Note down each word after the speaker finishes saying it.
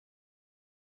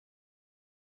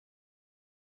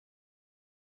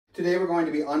Today we're going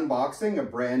to be unboxing a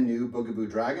brand new Bugaboo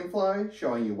Dragonfly,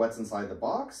 showing you what's inside the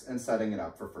box and setting it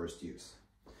up for first use.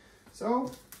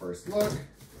 So, first look,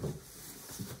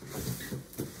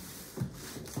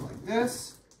 it's like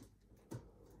this.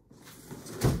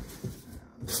 And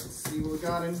let's see what we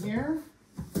got in here.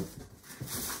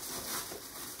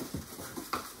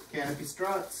 Canopy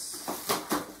struts.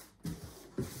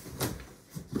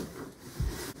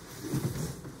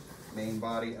 Main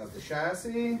body of the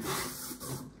chassis.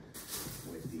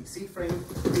 Seat frame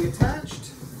to be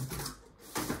attached.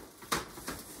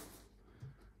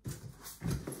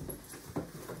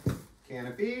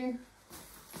 Canopy.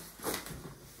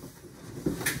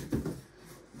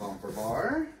 Bumper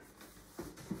bar.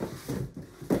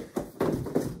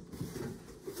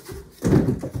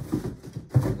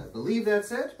 I believe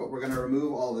that's it, but we're going to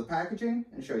remove all the packaging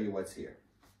and show you what's here.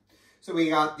 So we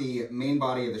got the main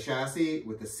body of the chassis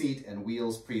with the seat and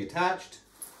wheels pre-attached.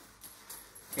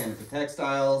 Canopy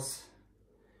textiles,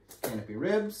 canopy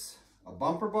ribs, a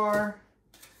bumper bar,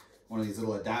 one of these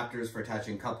little adapters for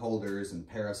attaching cup holders and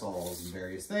parasols and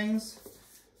various things,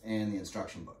 and the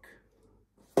instruction book.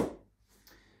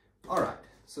 All right,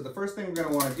 so the first thing we're going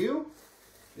to want to do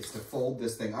is to fold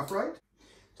this thing upright.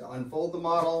 To unfold the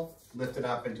model, lift it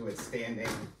up into its standing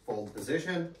fold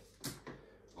position.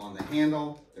 On the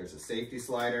handle, there's a safety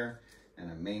slider and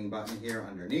a main button here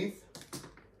underneath.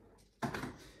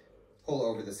 Pull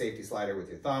over the safety slider with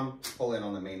your thumb, pull in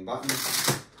on the main button,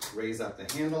 raise up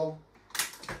the handle,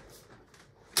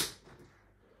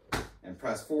 and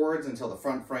press forwards until the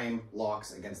front frame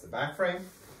locks against the back frame.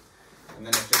 And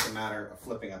then it's just a matter of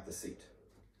flipping up the seat.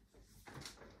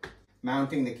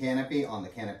 Mounting the canopy on the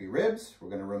canopy ribs, we're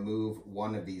going to remove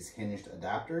one of these hinged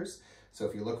adapters. So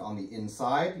if you look on the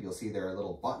inside, you'll see there are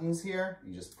little buttons here.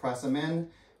 You just press them in,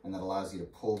 and that allows you to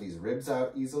pull these ribs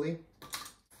out easily.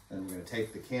 Then we're going to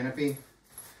take the canopy.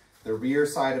 The rear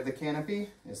side of the canopy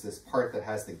is this part that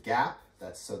has the gap.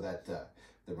 That's so that the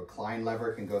recline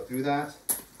lever can go through that.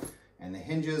 And the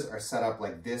hinges are set up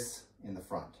like this in the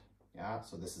front. Yeah,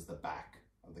 so this is the back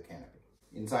of the canopy.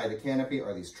 Inside the canopy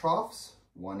are these troughs,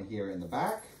 one here in the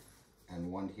back and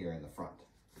one here in the front.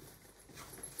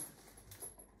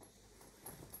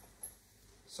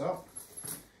 So,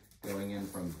 going in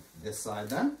from this side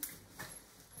then.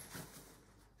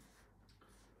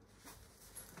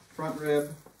 Front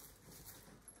rib,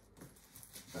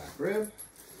 back rib,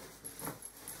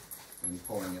 and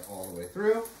pulling it all the way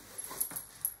through.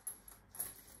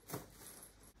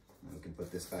 And we can put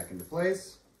this back into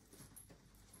place.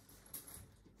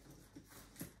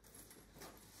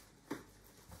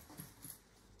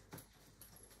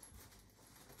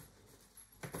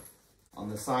 On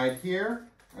the side here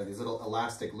are these little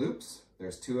elastic loops.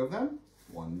 There's two of them,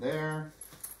 one there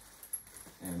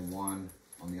and one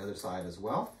on the other side as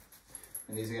well.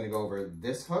 And these are going to go over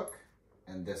this hook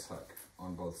and this hook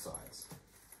on both sides.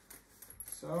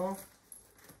 So,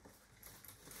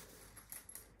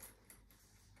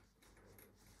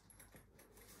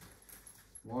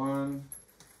 one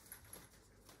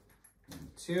and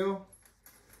two.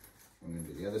 I'm going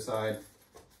to do the other side.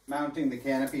 Mounting the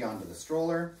canopy onto the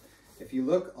stroller. If you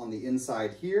look on the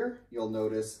inside here, you'll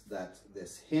notice that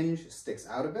this hinge sticks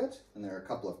out a bit, and there are a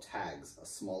couple of tags, a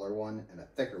smaller one and a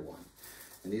thicker one.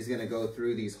 And these are going to go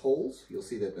through these holes. You'll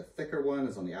see that the thicker one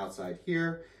is on the outside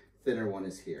here, thinner one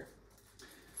is here.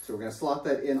 So we're going to slot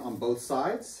that in on both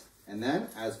sides, and then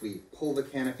as we pull the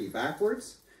canopy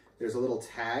backwards, there's a little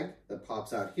tag that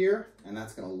pops out here, and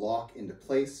that's going to lock into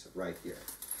place right here.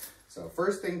 So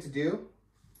first thing to do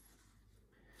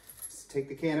is take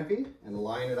the canopy and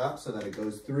line it up so that it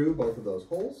goes through both of those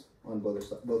holes on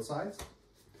both sides.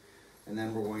 And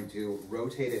then we're going to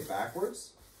rotate it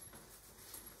backwards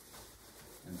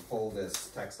and pull this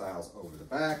textiles over the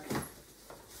back.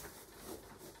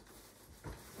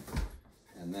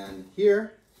 And then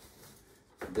here,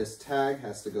 this tag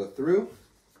has to go through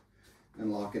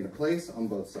and lock into place on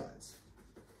both sides.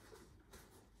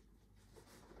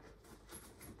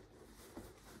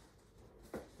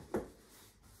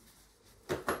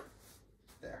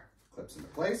 There, clips into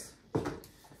place.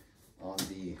 On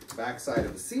the back side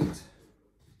of the seat,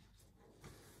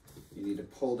 you need to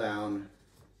pull down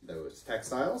those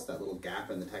textiles, that little gap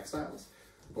in the textiles,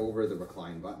 over the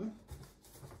recline button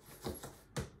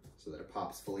so that it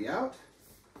pops fully out.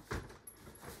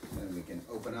 Then we can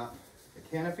open up the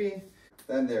canopy.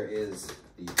 Then there is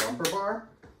the bumper bar,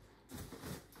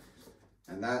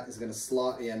 and that is going to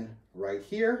slot in right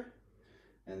here.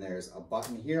 And there's a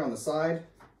button here on the side,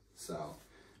 so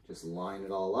just line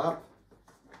it all up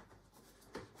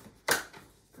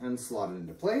and slot it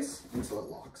into place until it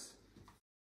locks.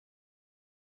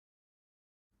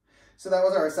 So that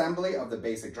was our assembly of the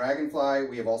basic Dragonfly.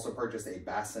 We have also purchased a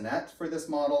bassinet for this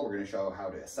model. We're going to show how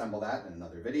to assemble that in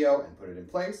another video and put it in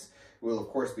place. We'll of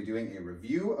course be doing a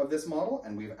review of this model,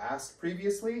 and we've asked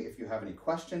previously if you have any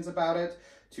questions about it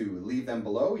to leave them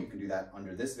below. You can do that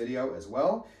under this video as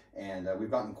well. And we've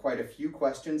gotten quite a few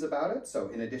questions about it. So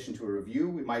in addition to a review,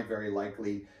 we might very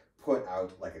likely put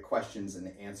out like a questions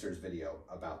and answers video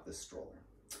about this stroller.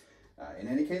 In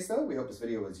any case though, we hope this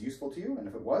video was useful to you, and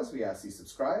if it was, we ask you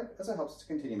subscribe as it helps us to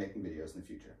continue making videos in the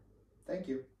future. Thank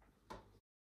you.